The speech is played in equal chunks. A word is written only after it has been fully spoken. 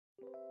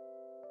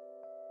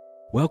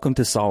Welcome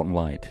to Salt and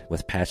Light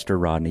with Pastor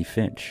Rodney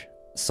Finch.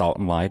 Salt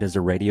and Light is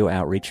a radio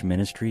outreach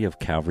ministry of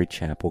Calvary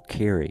Chapel,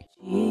 Cary.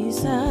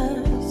 Jesus,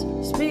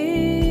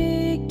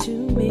 speak to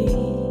me.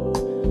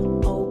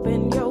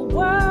 Open your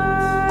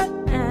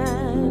word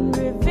and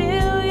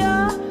reveal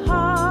your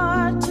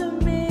heart to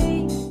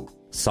me.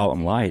 Salt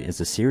and Light is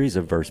a series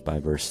of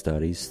verse-by-verse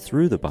studies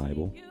through the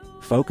Bible,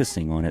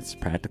 focusing on its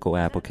practical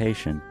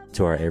application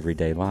to our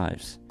everyday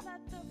lives.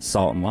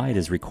 Salt and Light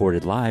is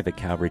recorded live at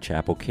Calvary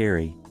Chapel,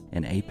 Cary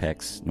in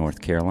Apex,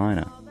 North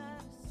Carolina.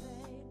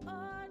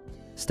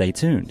 Stay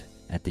tuned.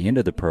 At the end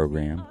of the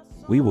program,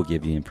 we will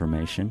give you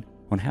information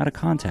on how to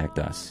contact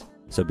us,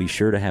 so be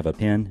sure to have a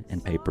pen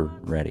and paper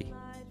ready.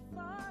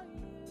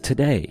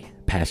 Today,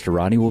 Pastor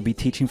Rodney will be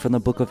teaching from the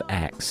book of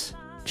Acts,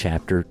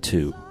 chapter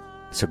 2.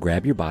 So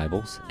grab your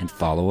Bibles and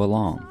follow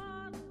along.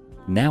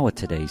 Now with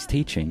today's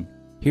teaching,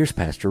 here's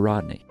Pastor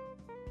Rodney.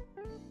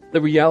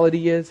 The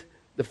reality is,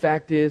 the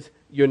fact is,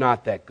 you're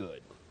not that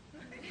good.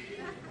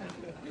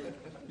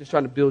 Just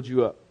trying to build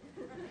you up,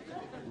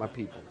 my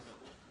people.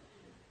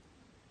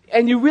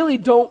 And you really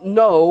don't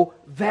know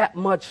that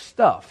much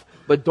stuff.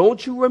 But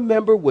don't you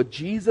remember what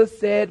Jesus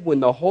said? When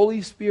the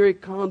Holy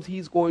Spirit comes,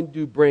 He's going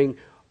to bring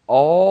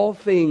all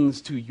things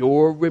to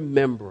your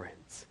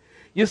remembrance.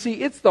 You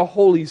see, it's the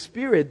Holy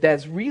Spirit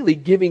that's really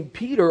giving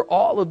Peter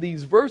all of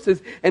these verses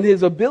and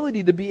his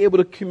ability to be able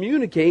to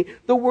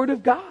communicate the Word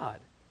of God.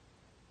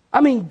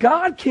 I mean,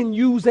 God can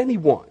use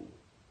anyone.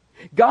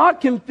 God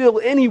can fill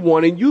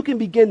anyone, and you can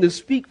begin to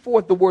speak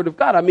forth the Word of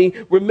God. I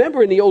mean,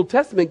 remember in the Old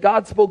Testament,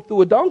 God spoke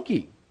through a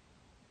donkey.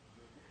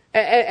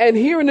 And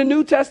here in the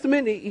New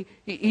Testament,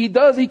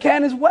 he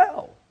can as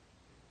well.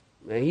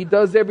 And He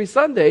does every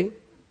Sunday.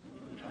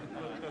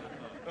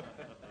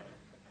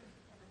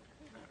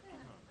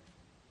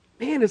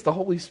 Man, it's the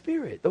Holy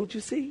Spirit, don't you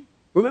see?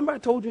 Remember I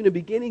told you in the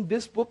beginning,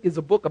 this book is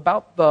a book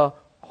about the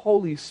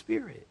Holy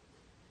Spirit.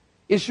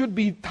 It should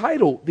be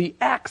titled, The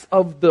Acts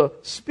of the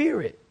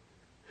Spirit.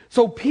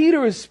 So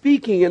Peter is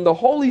speaking and the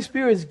Holy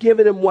Spirit is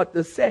giving him what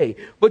to say.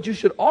 But you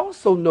should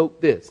also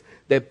note this,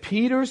 that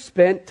Peter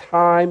spent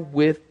time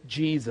with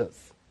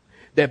Jesus.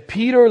 That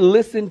Peter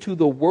listened to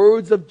the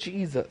words of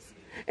Jesus.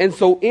 And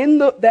so in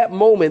that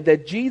moment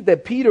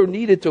that Peter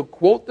needed to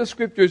quote the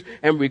scriptures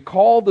and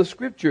recall the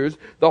scriptures,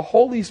 the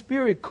Holy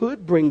Spirit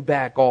could bring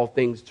back all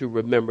things to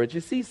remembrance.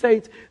 You see,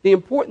 saints, the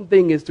important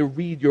thing is to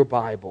read your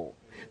Bible.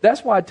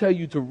 That's why I tell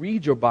you to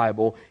read your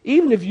Bible,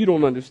 even if you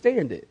don't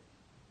understand it.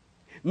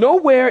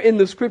 Nowhere in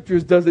the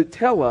scriptures does it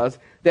tell us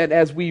that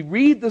as we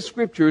read the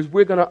scriptures,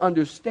 we're going to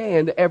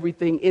understand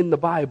everything in the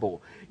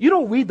Bible. You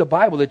don't read the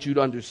Bible that you'd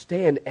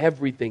understand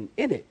everything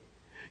in it.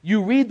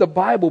 You read the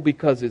Bible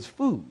because it's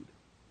food.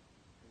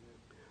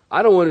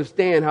 I don't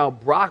understand how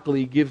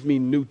broccoli gives me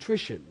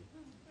nutrition,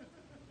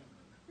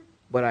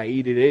 but I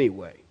eat it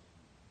anyway,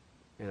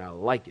 and I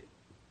like it.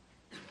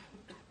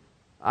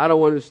 I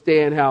don't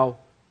understand how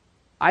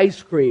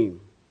ice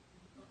cream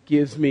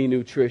gives me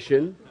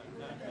nutrition,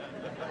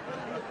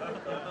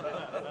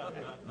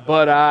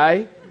 but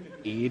I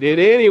eat it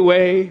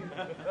anyway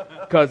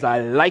because I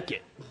like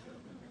it.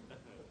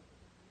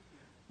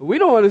 We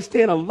don't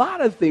understand a lot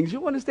of things.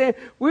 You understand?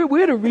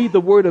 We're to read the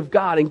Word of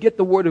God and get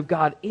the Word of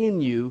God in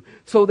you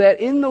so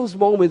that in those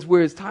moments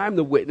where it's time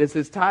to witness,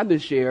 it's time to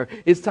share,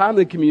 it's time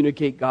to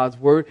communicate God's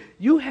Word,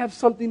 you have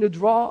something to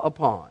draw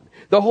upon.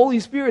 The Holy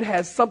Spirit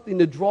has something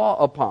to draw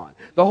upon.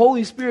 The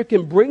Holy Spirit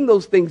can bring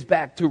those things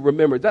back to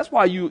remembrance. That's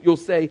why you'll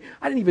say,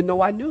 I didn't even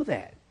know I knew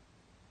that.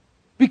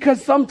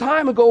 Because some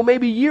time ago,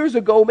 maybe years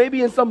ago,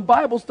 maybe in some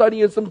Bible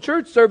study, in some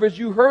church service,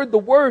 you heard the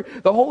word.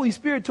 The Holy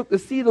Spirit took the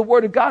seed of the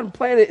Word of God and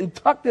planted it and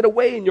tucked it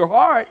away in your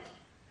heart.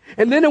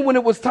 And then when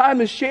it was time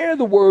to share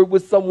the word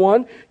with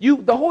someone,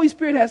 the Holy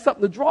Spirit has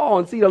something to draw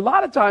on. See, a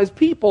lot of times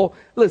people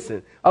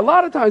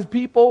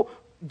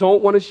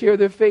don't want to share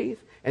their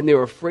faith, and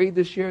they're afraid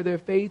to share their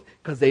faith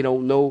because they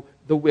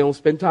don't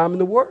spend time in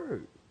the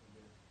Word.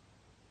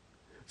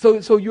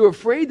 So you're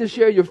afraid to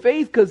share your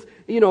faith because,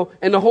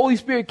 and the Holy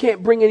Spirit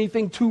can't bring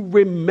anything to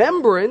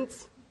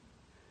remembrance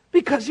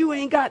because you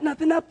ain't got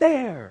nothing up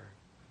there.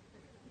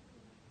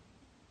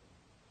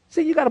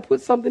 See, you got to put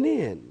something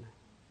in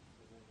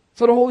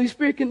so the Holy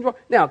Spirit can draw.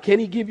 Now, can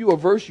He give you a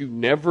verse you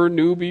never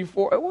knew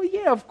before? Well,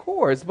 yeah, of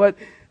course. But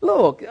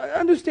look,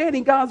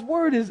 understanding God's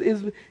Word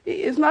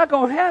is not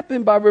going to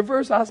happen by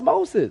reverse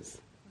osmosis.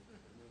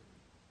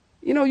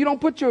 You don't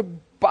put your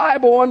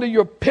Bible under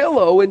your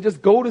pillow and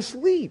just go to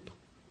sleep,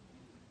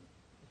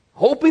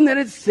 hoping that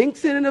it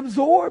sinks in and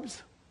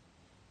absorbs.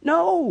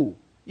 No,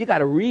 you got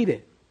to read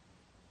it.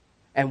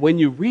 And when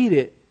you read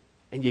it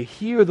and you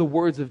hear the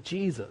words of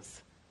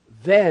Jesus,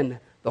 then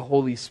the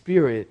Holy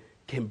Spirit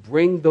can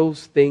bring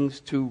those things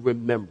to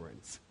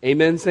remembrance.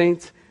 Amen,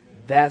 saints?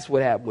 That's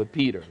what happened with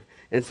Peter.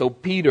 And so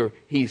Peter,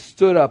 he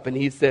stood up and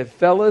he said,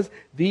 fellas,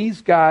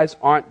 these guys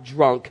aren't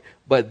drunk,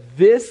 but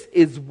this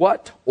is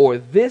what, or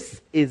this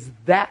is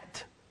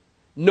that.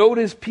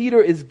 Notice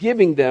Peter is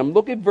giving them,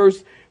 look at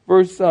verse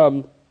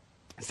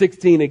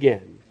 16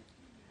 again.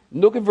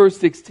 Look at verse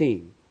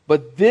 16.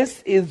 But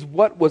this is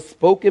what was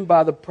spoken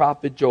by the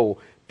prophet Joel.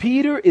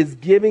 Peter is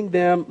giving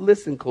them,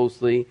 listen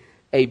closely,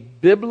 a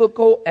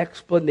biblical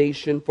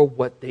explanation for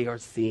what they are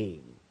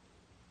seeing.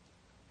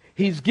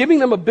 He's giving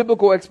them a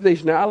biblical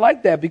explanation. Now, I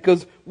like that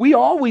because we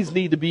always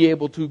need to be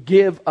able to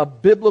give a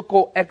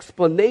biblical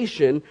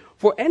explanation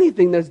for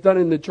anything that's done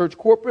in the church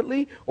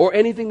corporately or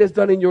anything that's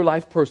done in your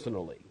life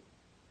personally.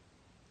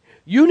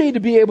 You need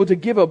to be able to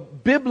give a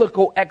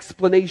biblical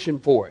explanation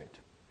for it.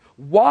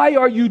 Why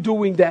are you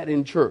doing that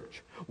in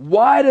church?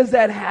 Why does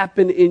that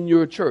happen in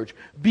your church?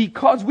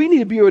 Because we need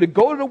to be able to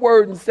go to the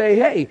Word and say,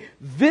 hey,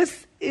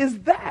 this is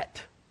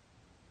that.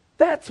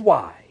 That's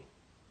why.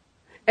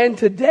 And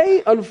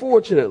today,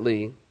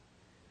 unfortunately,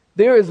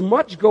 there is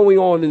much going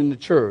on in the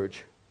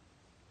church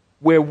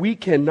where we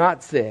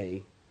cannot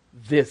say,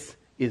 this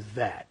is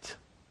that.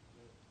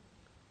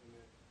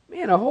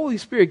 Man, the Holy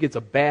Spirit gets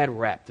a bad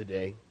rap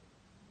today.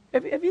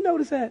 Have you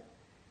noticed that?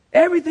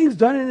 Everything's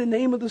done in the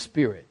name of the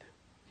Spirit.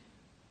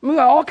 We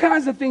got all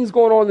kinds of things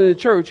going on in the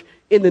church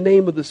in the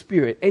name of the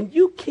Spirit. And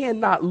you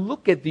cannot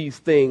look at these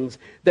things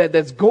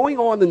that's going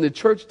on in the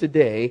church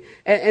today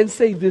and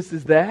say this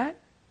is that.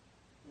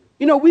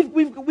 You know,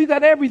 we've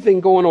got everything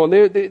going on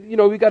there. You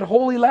know, we got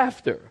holy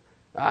laughter.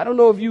 I don't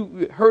know if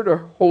you heard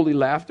of holy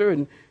laughter,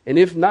 and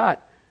if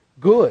not,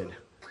 good,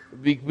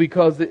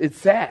 because it's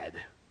sad.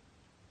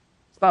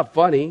 It's not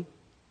funny.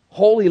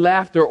 Holy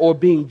laughter or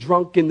being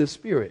drunk in the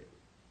Spirit.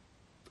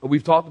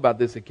 We've talked about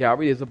this at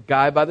Calvary. There's a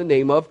guy by the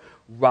name of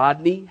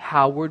Rodney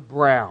Howard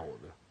Brown.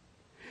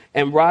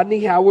 And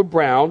Rodney Howard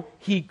Brown,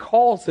 he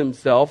calls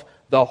himself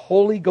the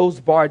Holy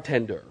Ghost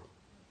bartender.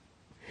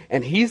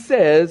 And he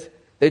says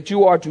that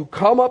you are to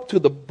come up to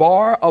the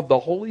bar of the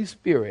Holy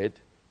Spirit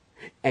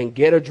and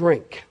get a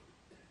drink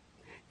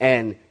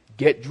and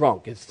get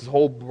drunk. It's this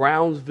whole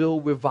Brownsville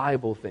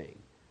revival thing.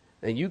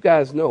 And you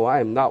guys know I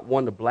am not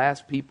one to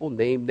blast people,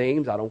 name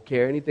names. I don't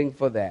care anything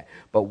for that.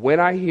 But when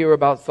I hear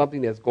about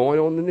something that's going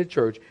on in the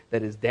church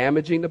that is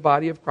damaging the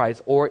body of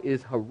Christ or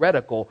is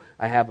heretical,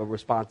 I have a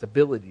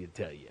responsibility to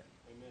tell you.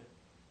 Amen.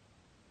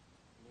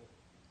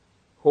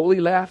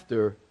 Holy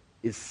laughter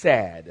is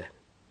sad.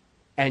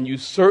 And you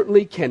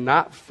certainly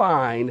cannot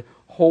find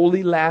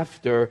holy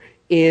laughter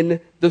in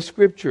the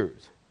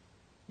Scriptures.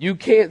 You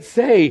can't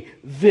say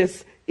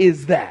this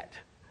is that.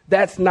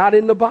 That's not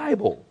in the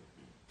Bible.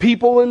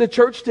 People in the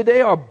church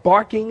today are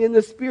barking in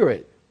the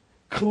Spirit,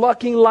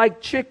 clucking like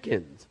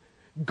chickens.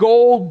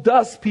 Gold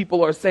dust,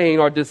 people are saying,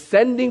 are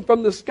descending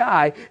from the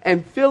sky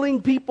and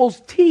filling people's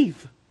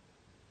teeth.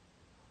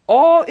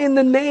 All in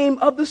the name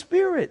of the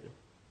Spirit.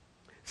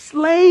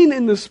 Slain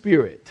in the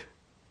Spirit.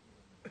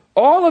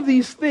 All of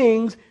these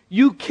things,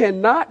 you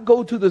cannot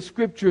go to the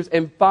Scriptures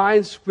and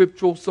find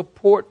scriptural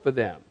support for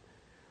them.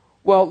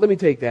 Well, let me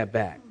take that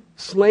back.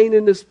 Slain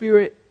in the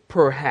Spirit,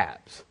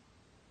 perhaps.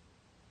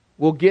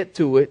 We'll get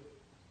to it.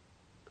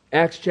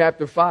 Acts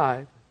chapter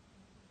 5.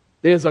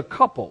 There's a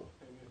couple,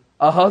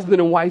 a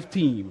husband and wife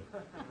team.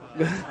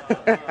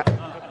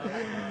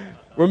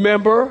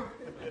 Remember?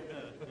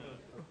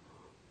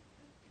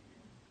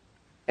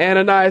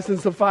 Ananias and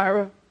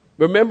Sapphira.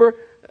 Remember?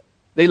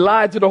 They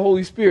lied to the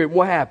Holy Spirit.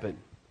 What happened?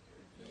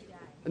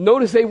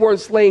 Notice they weren't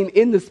slain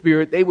in the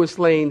Spirit. They were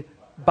slain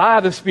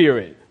by the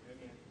Spirit.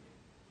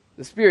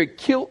 The Spirit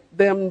killed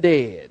them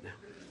dead.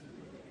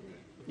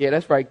 Yeah,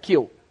 that's right,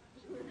 killed.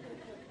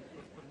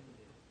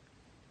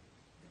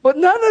 But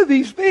none of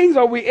these things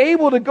are we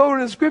able to go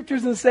to the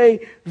Scriptures and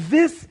say,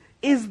 this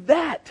is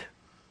that.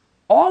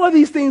 All of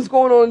these things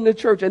going on in the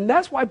church, and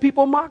that's why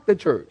people mock the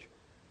church.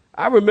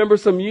 I remember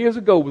some years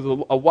ago, it was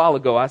a while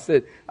ago, I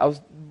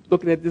was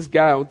looking at this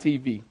guy on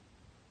TV.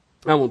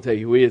 I won't tell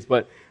you who he is,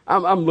 but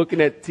I'm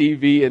looking at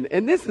TV,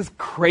 and this is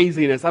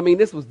craziness. I mean,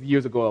 this was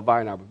years ago,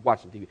 Elvira and I were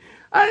watching TV.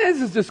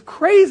 This is just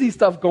crazy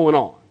stuff going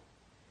on.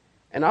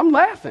 And I'm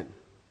laughing.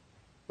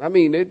 I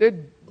mean, they're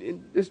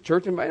in this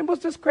church environment. It was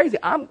just crazy.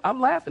 I'm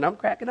laughing. I'm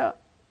cracking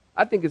up.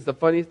 I think it's the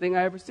funniest thing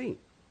I ever seen.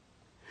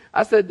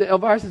 I said to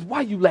Elvira, says, why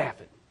are you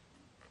laughing?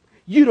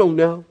 You don't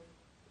know.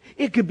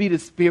 It could be the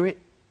Spirit.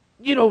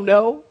 You don't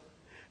know.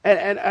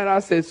 And I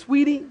said,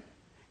 sweetie,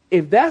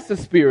 if that's the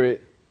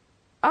Spirit,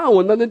 I don't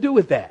want nothing to do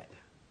with that.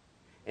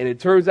 And it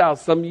turns out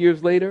some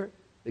years later,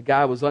 the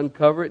guy was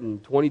uncovered,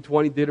 and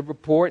 2020 did a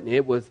report, and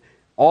it was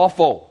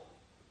awful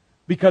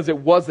because it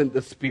wasn't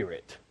the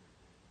Spirit.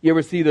 You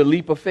ever see The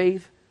Leap of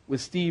Faith with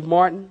Steve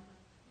Martin?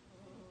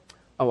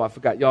 Oh, I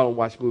forgot. Y'all don't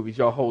watch movies.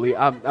 Y'all holy.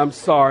 I'm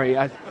sorry.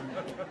 I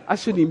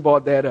shouldn't even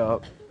brought that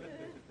up.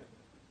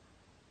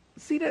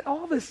 See that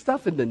all this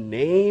stuff in the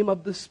name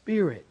of the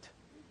Spirit.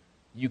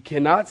 You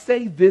cannot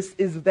say this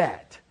is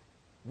that.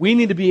 We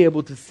need to be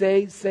able to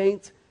say,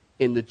 saints,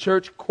 in the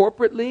church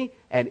corporately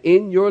and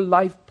in your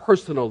life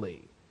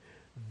personally,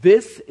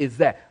 this is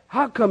that.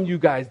 How come you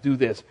guys do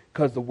this?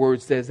 Because the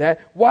Word says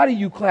that. Why do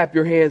you clap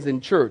your hands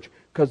in church?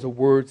 Because the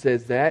Word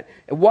says that.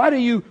 And why do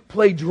you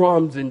play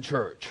drums in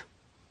church?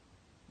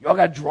 Y'all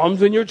got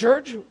drums in your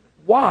church?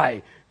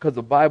 Why? Because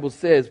the Bible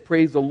says,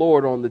 praise the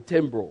Lord on the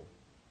timbrel.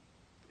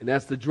 And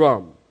that's the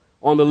drum.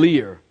 On the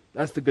lyre,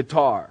 that's the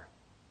guitar.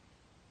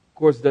 Of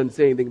course, it doesn't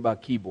say anything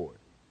about keyboard.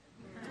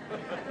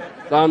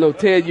 So I don't know,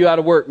 Ted, you out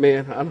of work,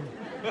 man.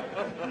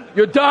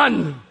 You're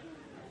done.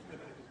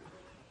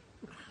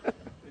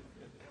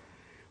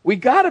 We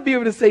got to be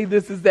able to say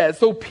this is that.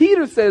 So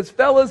Peter says,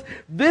 fellas,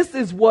 this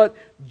is what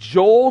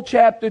Joel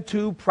chapter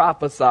 2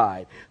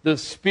 prophesied. The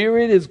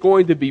Spirit is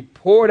going to be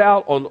poured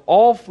out on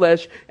all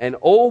flesh, and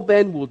old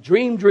men will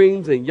dream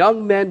dreams, and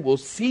young men will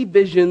see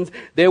visions.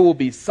 There will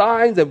be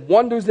signs and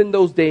wonders in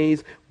those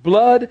days.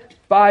 Blood,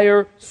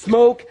 fire,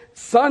 smoke,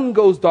 sun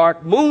goes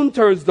dark, moon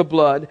turns to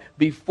blood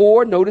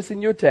before, notice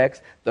in your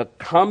text, the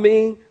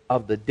coming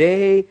of the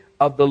day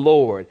of the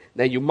Lord.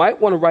 Now you might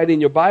want to write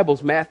in your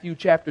Bibles Matthew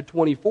chapter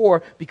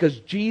 24, because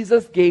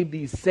Jesus gave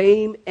these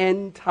same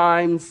end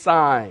time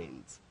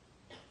signs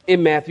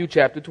in Matthew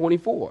chapter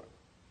 24.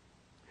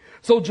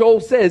 So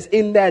Joel says,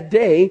 in that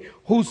day,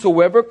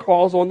 whosoever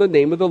calls on the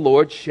name of the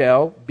Lord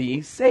shall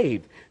be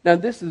saved. Now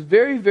this is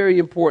very, very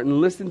important.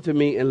 Listen to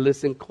me and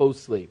listen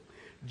closely.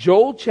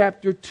 Joel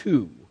chapter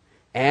 2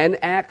 and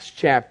Acts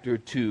chapter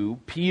 2,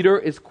 Peter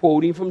is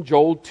quoting from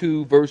Joel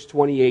 2 verse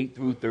 28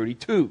 through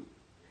 32.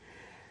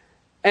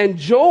 And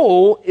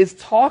Joel is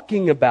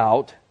talking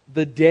about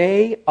the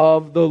day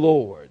of the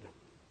Lord.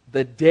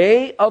 The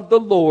day of the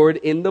Lord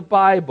in the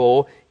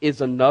Bible is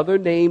another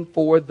name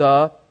for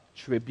the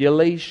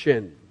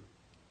tribulation.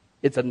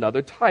 It's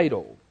another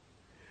title.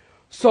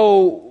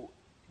 So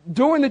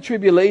during the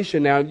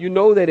tribulation, now you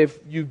know that if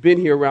you've been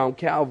here around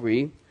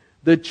Calvary,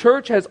 the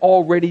church has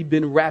already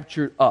been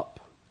raptured up.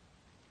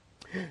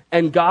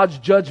 And God's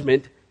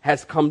judgment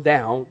has come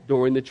down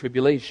during the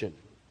tribulation.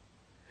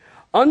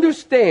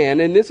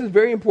 Understand, and this is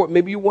very important,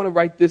 maybe you want to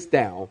write this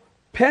down,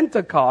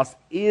 Pentecost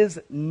is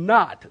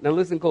not, now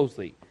listen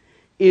closely,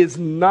 is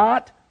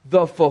not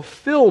the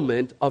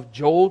fulfillment of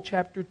Joel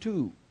chapter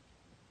 2.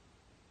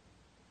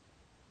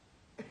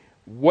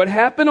 What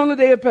happened on the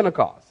day of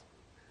Pentecost?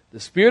 The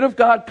Spirit of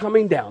God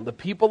coming down, the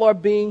people are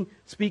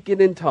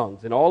speaking in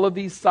tongues, and all of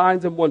these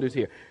signs and wonders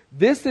here.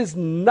 This is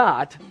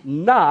not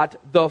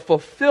the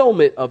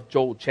fulfillment of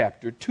Joel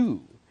chapter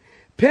 2.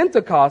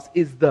 Pentecost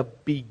is the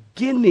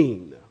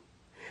beginning.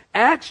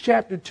 Acts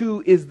chapter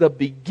 2 is the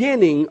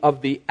beginning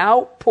of the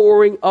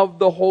outpouring of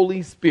the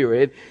Holy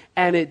Spirit,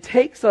 and it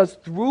takes us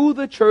through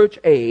the church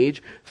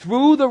age,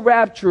 through the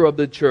rapture of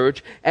the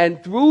church,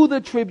 and through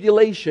the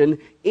tribulation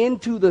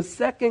into the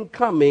second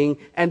coming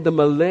and the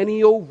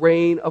millennial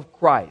reign of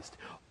Christ.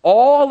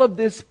 All of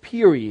this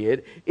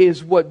period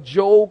is what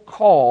Joel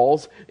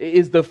calls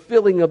is the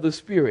filling of the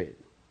Spirit,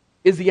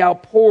 is the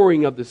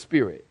outpouring of the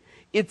Spirit.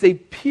 It's a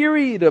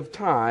period of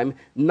time,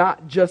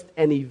 not just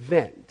an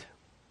event.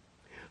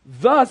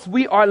 Thus,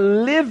 we are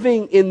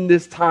living in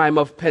this time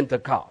of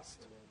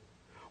Pentecost,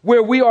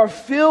 where we are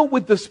filled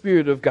with the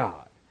Spirit of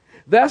God.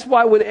 That's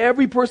why when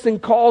every person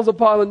calls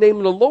upon the name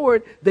of the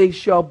Lord, they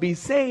shall be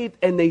saved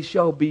and they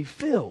shall be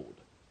filled.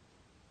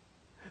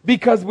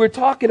 Because we're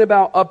talking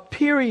about a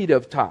period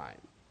of time.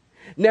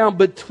 Now,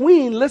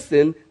 between,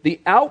 listen, the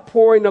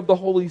outpouring of the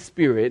Holy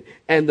Spirit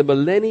and the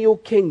millennial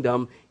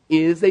kingdom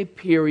is a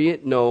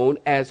period known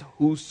as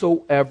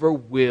whosoever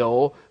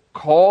will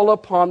call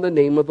upon the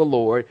name of the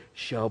Lord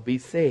shall be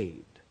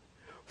saved.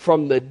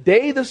 From the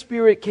day the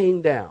Spirit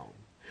came down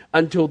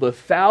until the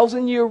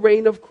 1,000-year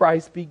reign of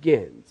Christ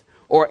begins,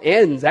 or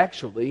ends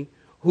actually,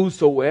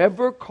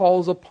 whosoever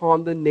calls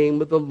upon the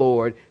name of the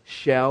Lord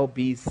shall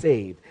be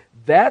saved.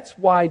 That's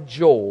why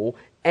Joel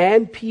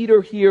and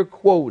Peter here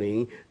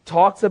quoting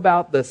talks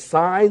about the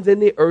signs in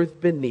the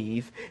earth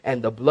beneath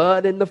and the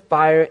blood and the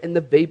fire and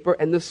the vapor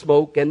and the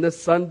smoke and the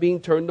sun being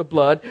turned to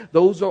blood.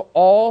 Those are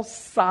all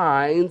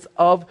signs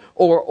of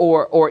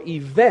or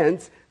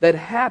events that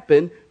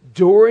happen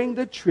during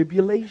the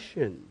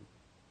tribulation.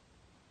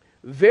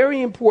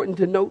 Very important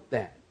to note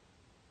that.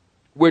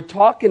 We're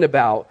talking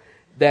about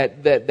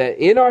that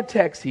in our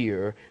text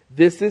here,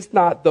 this is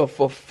not the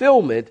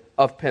fulfillment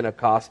of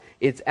Pentecost.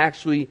 It's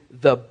actually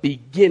the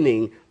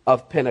beginning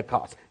of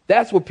Pentecost.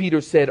 That's what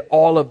Peter said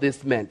all of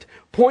this meant.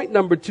 Point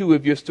number 2,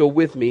 if you're still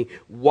with me,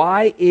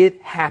 why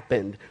it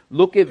happened.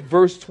 Look at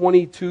verse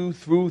 22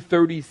 through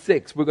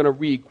 36. We're going to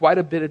read quite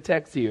a bit of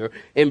text here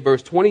in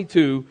verse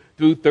 22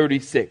 through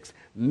 36.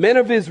 Men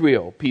of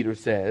Israel, Peter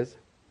says,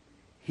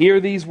 hear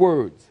these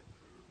words.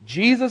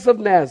 Jesus of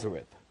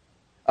Nazareth,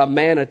 a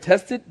man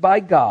attested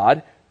by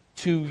God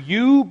to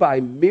you by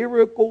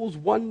miracles,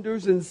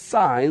 wonders, and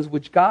signs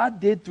which God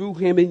did through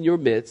him in your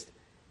midst,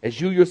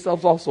 as you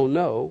yourselves also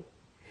know,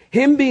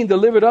 him being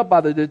delivered up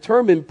by the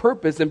determined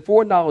purpose and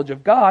foreknowledge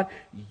of God,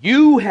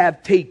 you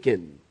have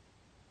taken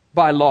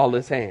by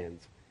lawless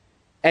hands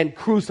and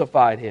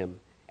crucified him,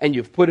 and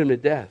you've put him to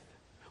death,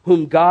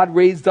 whom God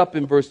raised up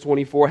in verse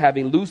 24,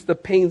 having loosed the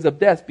pains of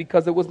death,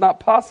 because it was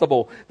not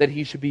possible that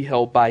he should be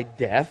held by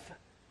death.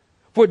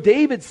 For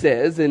David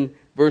says in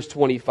verse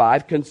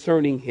 25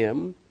 concerning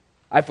him,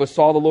 I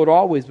foresaw the Lord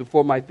always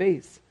before my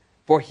face,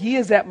 for he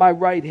is at my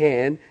right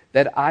hand,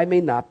 that I may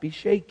not be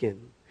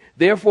shaken.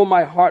 Therefore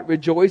my heart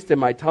rejoiced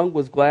and my tongue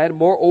was glad.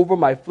 Moreover,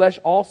 my flesh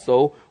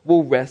also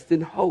will rest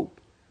in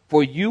hope.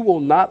 For you will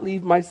not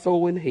leave my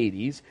soul in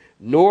Hades,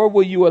 nor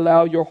will you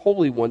allow your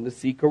Holy One to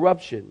see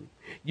corruption.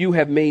 You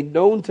have made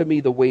known to me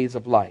the ways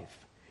of life.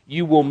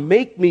 You will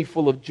make me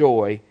full of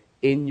joy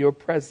in your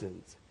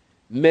presence.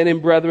 Men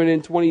and brethren,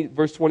 in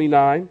verse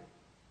 29,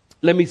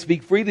 let me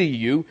speak freely to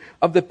you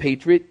of the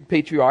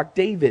patriarch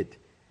David,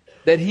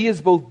 that he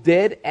is both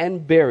dead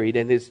and buried,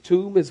 and his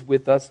tomb is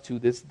with us to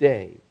this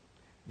day.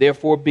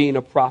 Therefore, being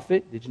a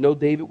prophet, did you know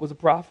David was a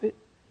prophet?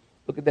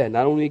 Look at that.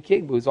 Not only a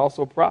king, but he was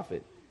also a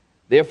prophet.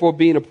 Therefore,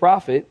 being a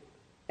prophet,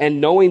 and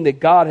knowing that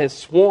God has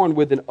sworn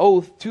with an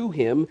oath to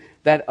him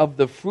that of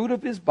the fruit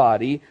of his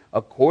body,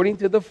 according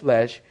to the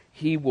flesh,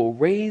 he will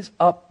raise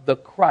up the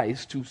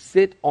Christ to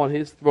sit on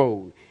his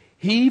throne.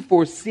 He,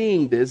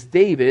 foreseeing this,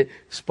 David,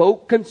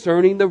 spoke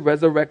concerning the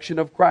resurrection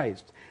of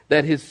Christ,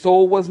 that his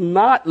soul was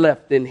not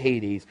left in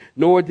Hades,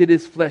 nor did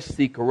his flesh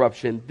see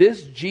corruption.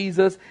 This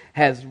Jesus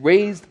has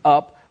raised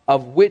up,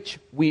 of which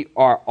we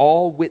are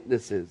all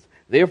witnesses.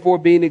 Therefore,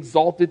 being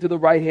exalted to the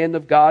right hand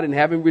of God, and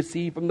having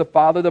received from the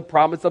Father the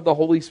promise of the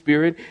Holy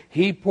Spirit,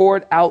 he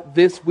poured out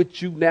this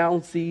which you now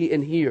see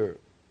and hear.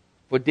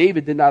 For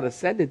David did not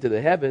ascend into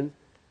the heavens,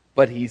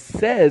 but he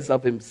says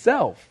of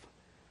himself,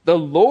 the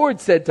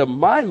Lord said to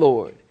my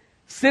Lord,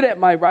 sit at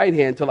my right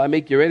hand till I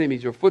make your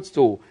enemies your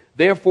footstool.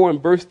 Therefore, in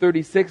verse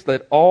 36,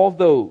 let all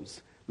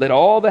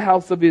the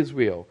house of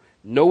Israel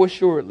know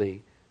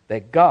assuredly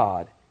that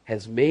God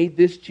has made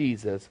this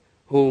Jesus,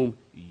 whom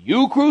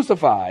you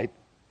crucified.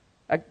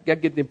 I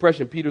get the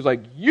impression Peter's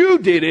like, you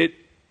did it.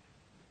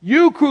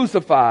 You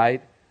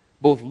crucified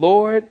both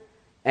Lord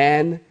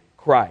and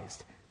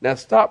Christ. Now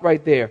stop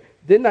right there.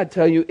 Didn't I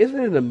tell you, isn't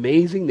it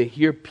amazing to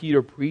hear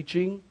Peter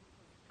preaching?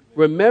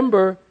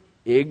 Remember,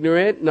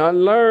 ignorant and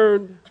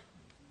unlearned,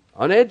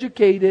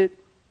 uneducated.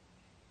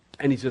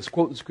 And he's just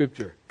quoting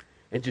scripture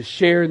and just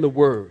sharing the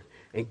word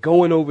and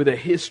going over the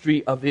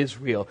history of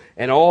Israel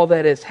and all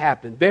that has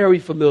happened. Very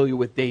familiar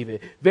with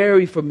David,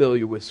 very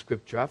familiar with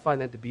scripture. I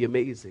find that to be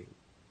amazing.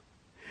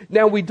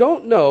 Now, we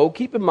don't know,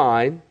 keep in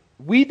mind,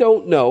 we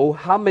don't know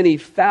how many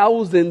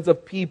thousands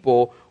of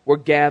people were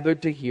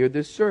gathered to hear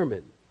this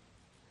sermon.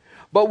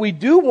 But we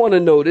do want to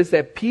notice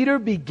that Peter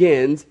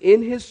begins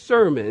in his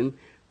sermon,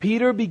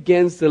 Peter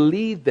begins to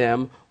lead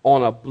them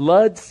on a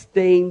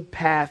blood-stained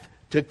path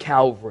to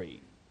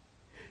Calvary.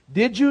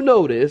 Did you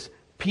notice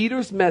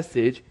Peter's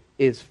message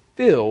is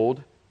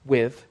filled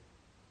with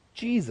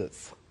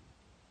Jesus?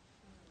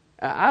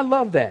 I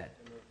love that.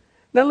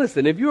 Now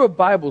listen, if you're a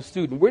Bible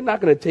student, we're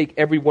not going to take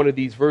every one of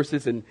these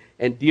verses and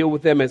deal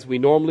with them as we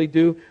normally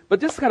do,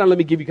 but just kind of let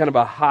me give you kind of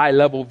a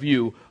high-level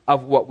view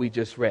of what we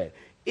just read.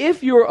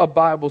 If you're a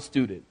Bible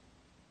student,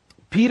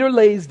 Peter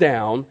lays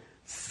down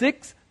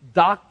 6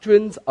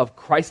 doctrines of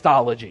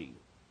Christology.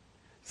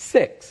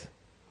 6.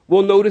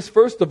 We'll notice,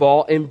 first of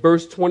all, in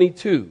verse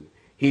 22,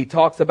 he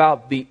talks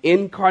about the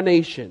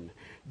incarnation.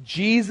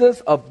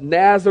 Jesus of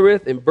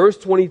Nazareth, in verse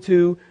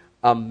 22,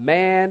 a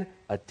man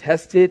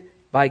attested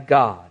by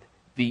God.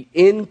 The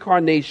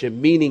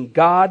incarnation, meaning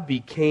God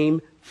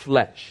became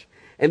flesh.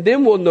 And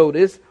then we'll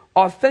notice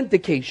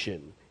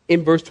authentication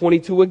in verse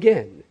 22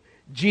 again.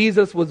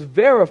 Jesus was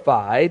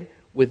verified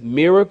with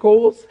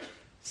miracles,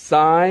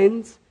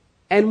 signs,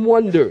 and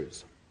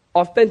wonders.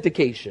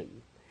 Authentication.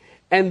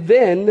 And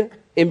then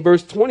in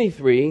verse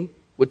 23,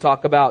 we'll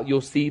talk about,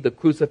 you'll see the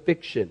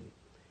crucifixion.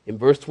 In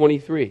verse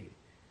 23,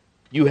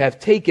 you have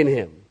taken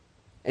him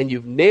and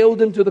you've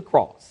nailed him to the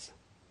cross.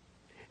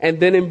 And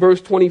then in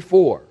verse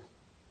 24,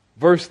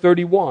 verse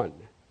 31,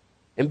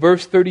 and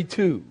verse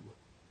 32,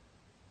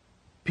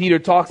 Peter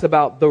talks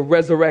about the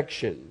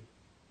resurrection.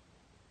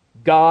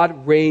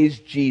 God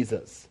raised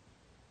Jesus.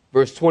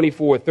 Verse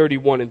 24,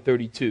 31, and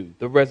 32,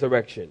 the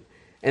resurrection.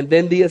 And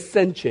then the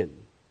ascension.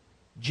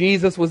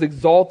 Jesus was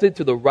exalted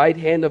to the right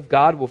hand of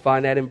God. We'll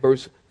find that in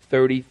verse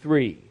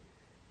 33.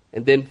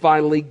 And then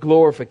finally,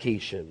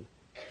 glorification.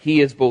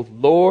 He is both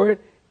Lord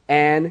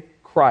and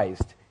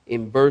Christ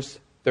in verse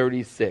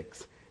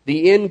 36.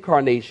 The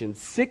incarnation,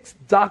 6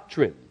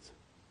 doctrines,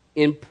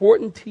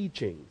 important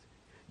teachings.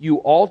 You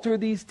alter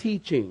these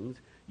teachings,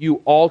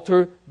 you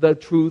alter the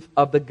truth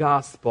of the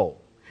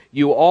gospel.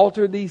 You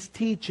alter these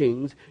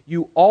teachings,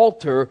 you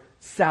alter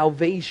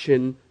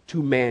salvation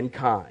to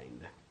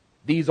mankind.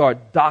 These are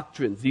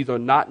doctrines. These are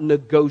not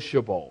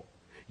negotiable.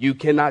 You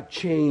cannot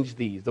change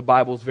these. The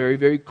Bible is very,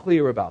 very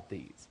clear about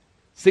these.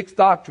 6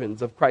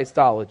 doctrines of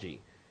Christology: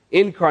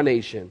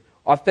 incarnation,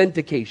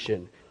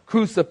 authentication,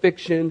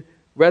 crucifixion,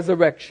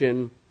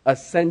 resurrection,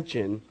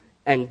 ascension,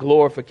 and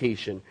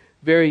glorification.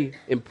 Very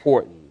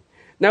important.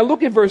 Now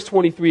look at verse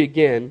 23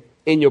 again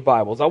in your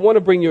Bibles. I want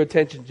to bring your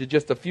attention to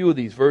just a few of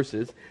these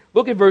verses.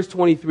 Look at verse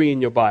 23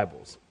 in your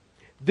Bibles.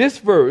 This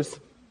verse,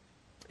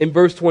 in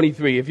verse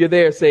 23, if you're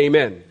there, say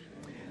amen.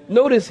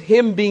 Notice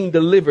him being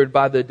delivered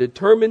by the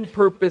determined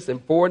purpose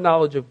and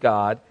foreknowledge of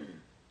God.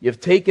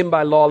 You've taken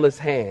by lawless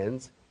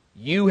hands.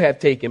 You have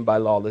taken by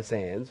lawless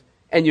hands.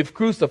 And you've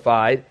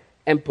crucified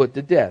and put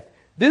to death.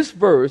 This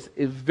verse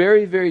is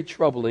very, very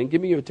troubling.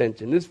 Give me your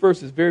attention. This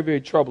verse is very,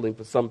 very troubling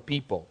for some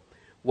people.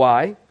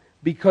 Why?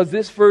 Because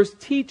this verse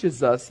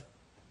teaches us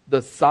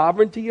the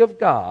sovereignty of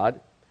God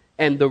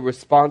and the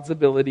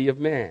responsibility of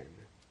man.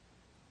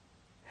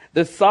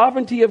 The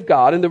sovereignty of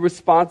God and the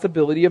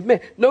responsibility of man.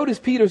 Notice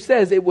Peter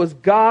says it was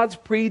God's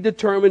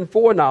predetermined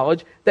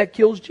foreknowledge that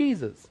killed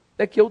Jesus.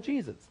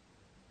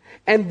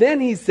 And then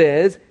he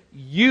says,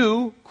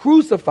 you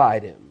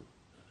crucified him.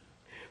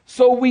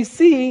 So we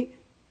see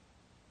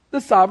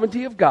the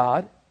sovereignty of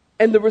God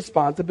and the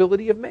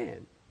responsibility of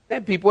man.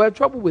 And people have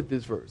trouble with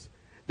this verse.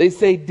 They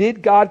say,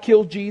 did God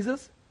kill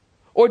Jesus?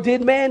 Or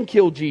did man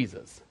kill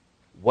Jesus?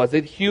 Was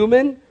it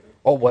human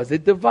or was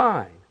it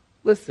divine?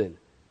 Listen,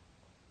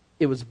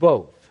 it was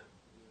both.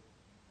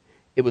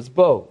 It was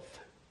both.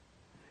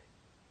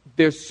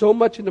 There's so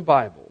much in the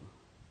Bible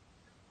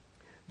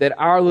that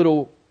our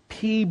little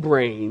pea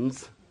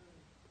brains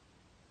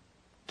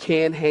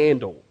can't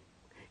handle,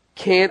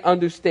 can't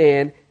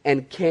understand,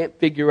 and can't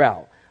figure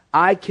out.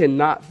 I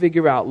cannot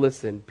figure out,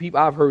 listen, people,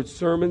 I've heard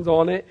sermons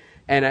on it,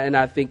 and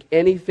I think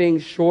anything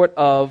short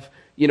of,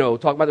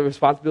 talk about the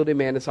responsibility of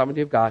man, the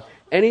sovereignty of God,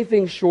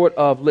 anything short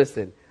of,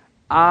 listen,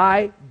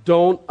 I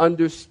don't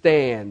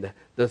understand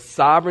the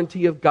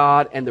sovereignty of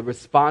God and the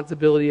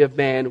responsibility of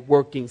man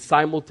working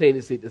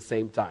simultaneously at the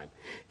same time.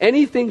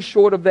 Anything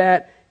short of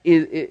that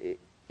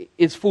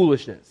is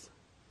foolishness.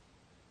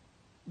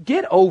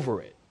 Get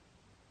over it.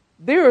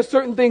 There are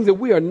certain things that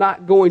we are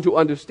not going to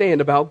understand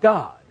about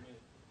God.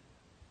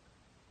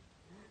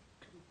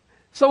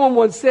 Someone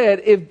once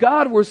said, if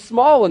God were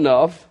small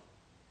enough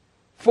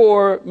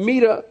for me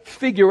to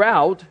figure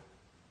out,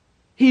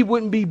 he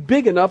wouldn't be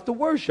big enough to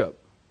worship.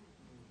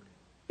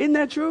 Isn't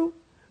that true?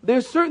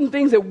 There's certain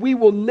things that we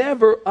will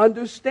never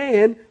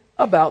understand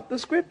about the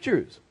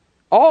scriptures.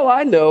 All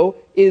I know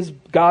is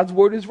God's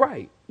word is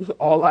right.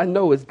 All I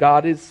know is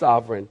God is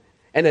sovereign.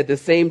 And at the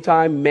same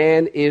time,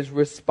 man is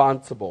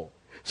responsible.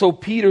 So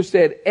Peter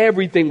said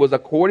everything was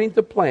according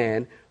to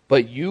plan,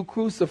 but you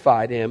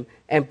crucified him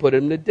and put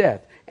him to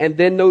death. And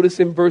then notice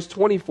in verse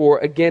 24,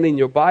 again in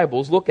your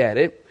Bibles, look at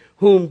it,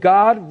 whom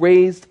God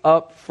raised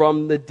up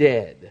from the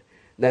dead.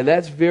 Now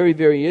that's very,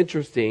 very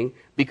interesting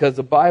because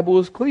the Bible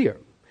is clear.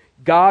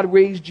 God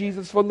raised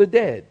Jesus from the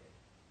dead.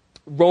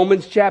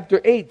 Romans chapter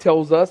 8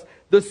 tells us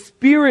the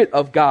Spirit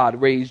of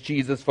God raised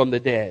Jesus from the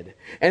dead.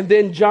 And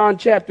then John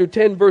chapter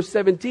 10 verse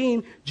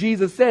 17,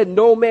 Jesus said,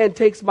 no man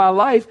takes my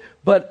life,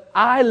 but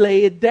I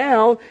lay it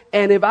down.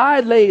 And if I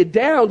lay it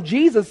down,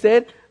 Jesus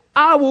said,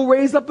 I will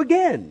raise up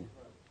again.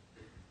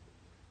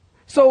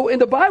 So in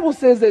the Bible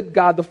says that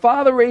God the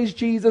Father raised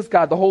Jesus,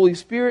 God the Holy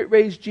Spirit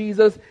raised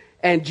Jesus,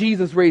 and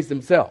Jesus raised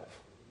himself.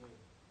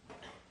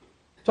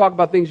 Talk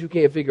about things you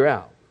can't figure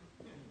out.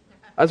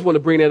 I just want to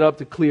bring that up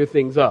to clear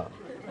things up.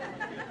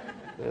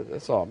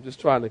 That's all. I'm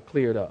just trying to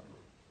clear it up.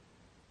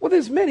 Well,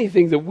 there's many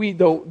things that we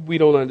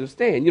don't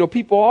understand.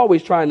 People are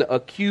always trying to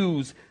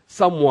accuse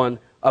someone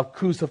of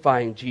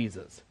crucifying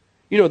Jesus.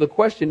 The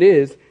question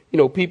is,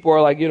 people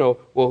are like,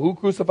 well, who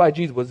crucified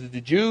Jesus? Was it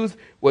the Jews?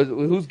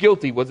 Who's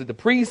guilty? Was it the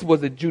priests?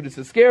 Was it Judas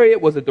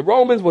Iscariot? Was it the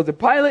Romans? Was it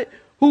Pilate?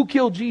 Who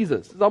killed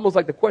Jesus? It's almost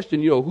like the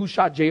question, who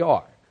shot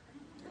JR?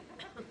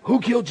 Who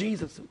killed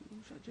Jesus? Who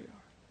shot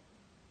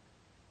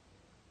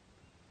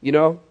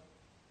JR?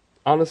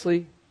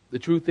 Honestly, the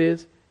truth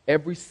is,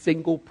 every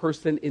single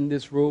person in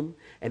this room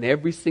and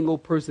every single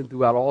person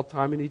throughout all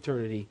time and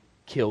eternity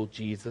killed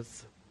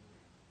Jesus.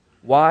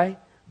 Why?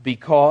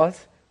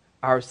 Because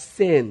our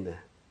sin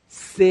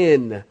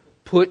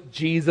put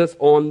Jesus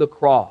on the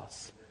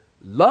cross.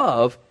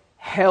 Love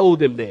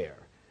held him there.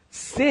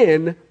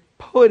 Sin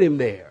put him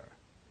there.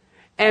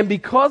 And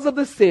because of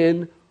the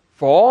sin,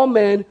 for all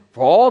men,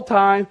 for all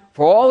time,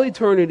 for all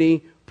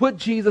eternity, put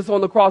Jesus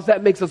on the cross,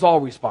 that makes us all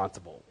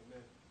responsible.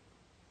 Amen.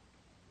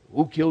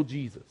 Who killed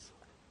Jesus?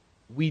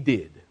 We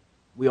did.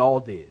 We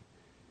all did.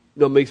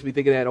 It makes me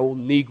think of that old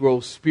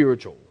Negro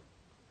spiritual.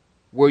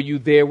 Were you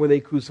there when they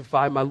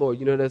crucified my Lord?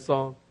 You know that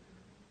song?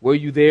 Were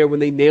you there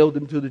when they nailed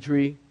him to the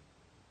tree?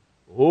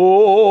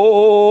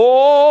 Oh,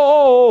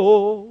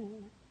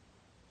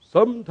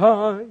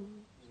 sometimes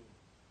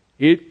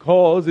it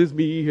causes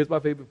me, here's my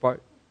favorite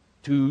part,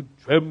 to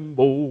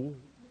tremble.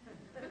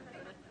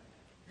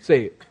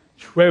 Say it.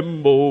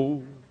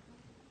 Tremble.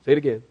 Say it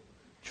again.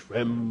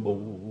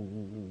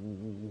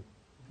 Tremble.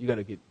 You got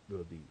to get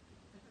real deep.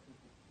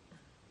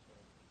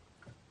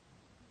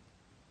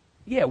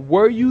 Yeah,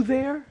 were you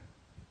there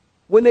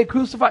when they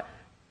crucified?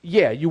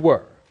 Yeah, you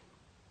were.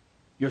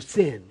 Your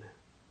sin,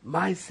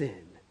 my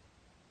sin,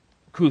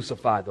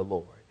 crucified the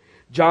Lord.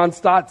 John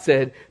Stott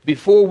said,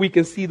 before we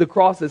can see the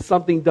cross as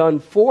something done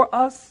for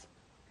us,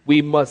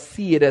 we must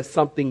see it as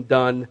something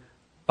done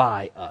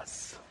by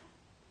us.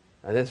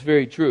 And that's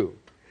very true.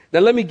 Now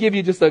let me give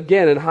you just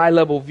again a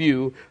high-level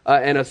view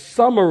and a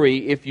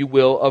summary, if you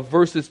will, of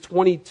verses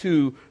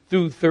 22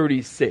 through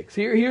 36.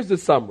 Here's the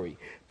summary.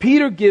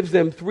 Peter gives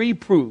them three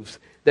proofs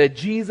that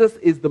Jesus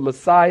is the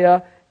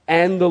Messiah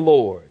and the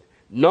Lord.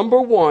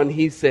 Number one,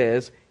 he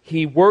says,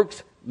 he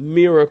works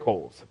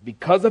miracles.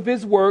 Because of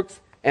his works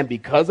and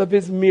because of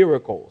his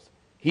miracles,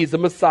 he's the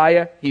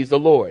Messiah, he's the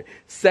Lord.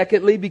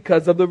 Secondly,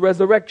 because of the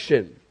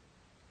resurrection.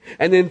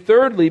 And then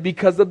thirdly,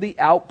 because of the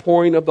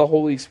outpouring of the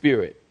Holy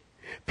Spirit.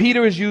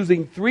 Peter is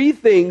using three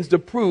things to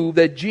prove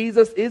that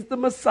Jesus is the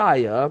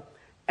Messiah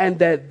and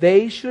that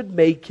they should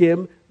make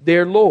him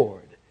their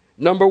Lord.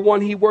 Number one,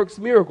 he works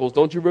miracles.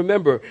 Don't you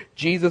remember?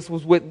 Jesus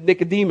was with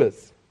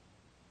Nicodemus.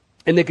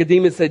 And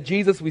Nicodemus said,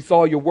 Jesus, we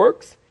saw your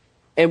works,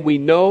 and we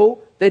know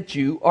that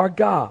you are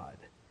God.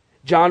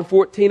 John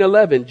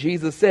 14:11,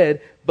 Jesus said,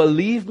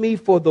 believe me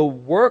for the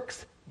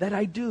works that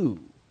I do.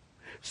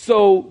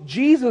 So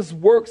Jesus'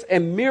 works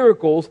and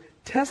miracles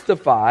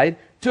testified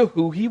to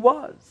who he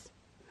was.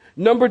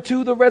 Number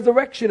two, the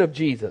resurrection of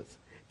Jesus.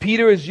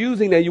 Peter is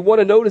using, now you want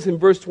to notice in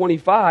verse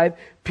 25,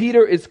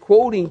 Peter is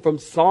quoting from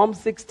Psalm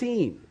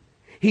 16.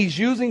 He's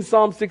using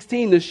Psalm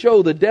 16 to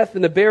show the death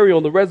and the burial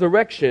and the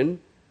resurrection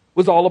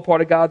was all a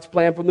part of God's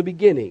plan from the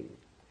beginning.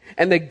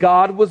 And that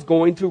God was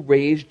going to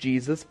raise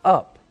Jesus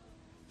up.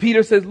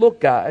 Peter says,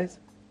 look guys,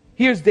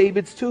 here's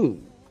David's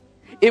tomb.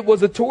 It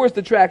was a tourist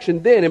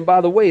attraction then, and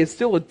by the way, it's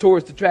still a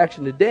tourist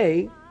attraction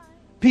today.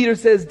 Peter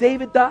says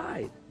David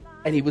died,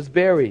 and he was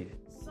buried.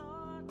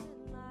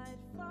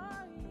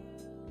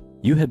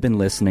 You have been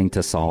listening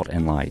to Salt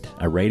and Light,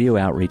 a radio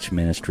outreach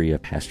ministry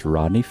of Pastor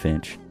Rodney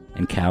Finch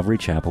and Calvary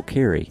Chapel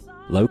Cary,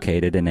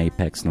 located in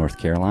Apex, North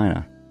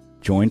Carolina.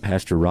 Join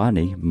Pastor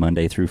Rodney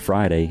Monday through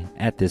Friday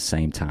at this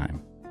same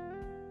time.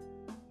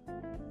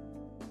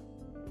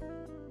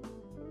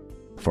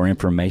 For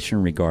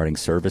information regarding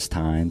service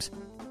times,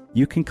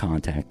 you can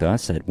contact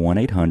us at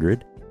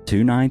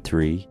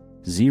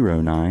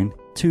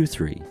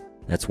 1-800-293-0923.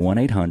 That's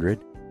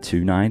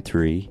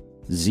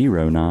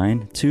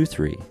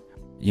 1-800-293-0923.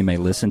 You may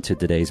listen to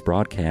today's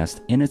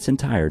broadcast in its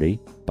entirety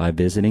by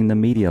visiting the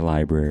media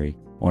library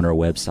on our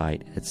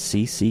website at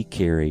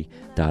cccary.org.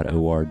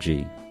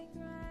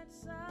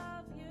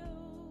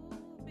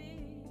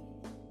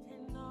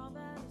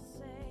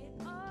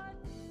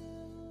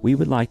 We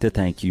would like to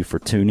thank you for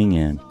tuning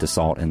in to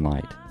Salt and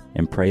Light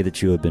and pray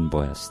that you have been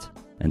blessed.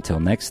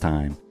 Until next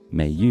time,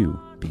 may you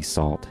be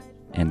salt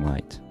and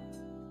light.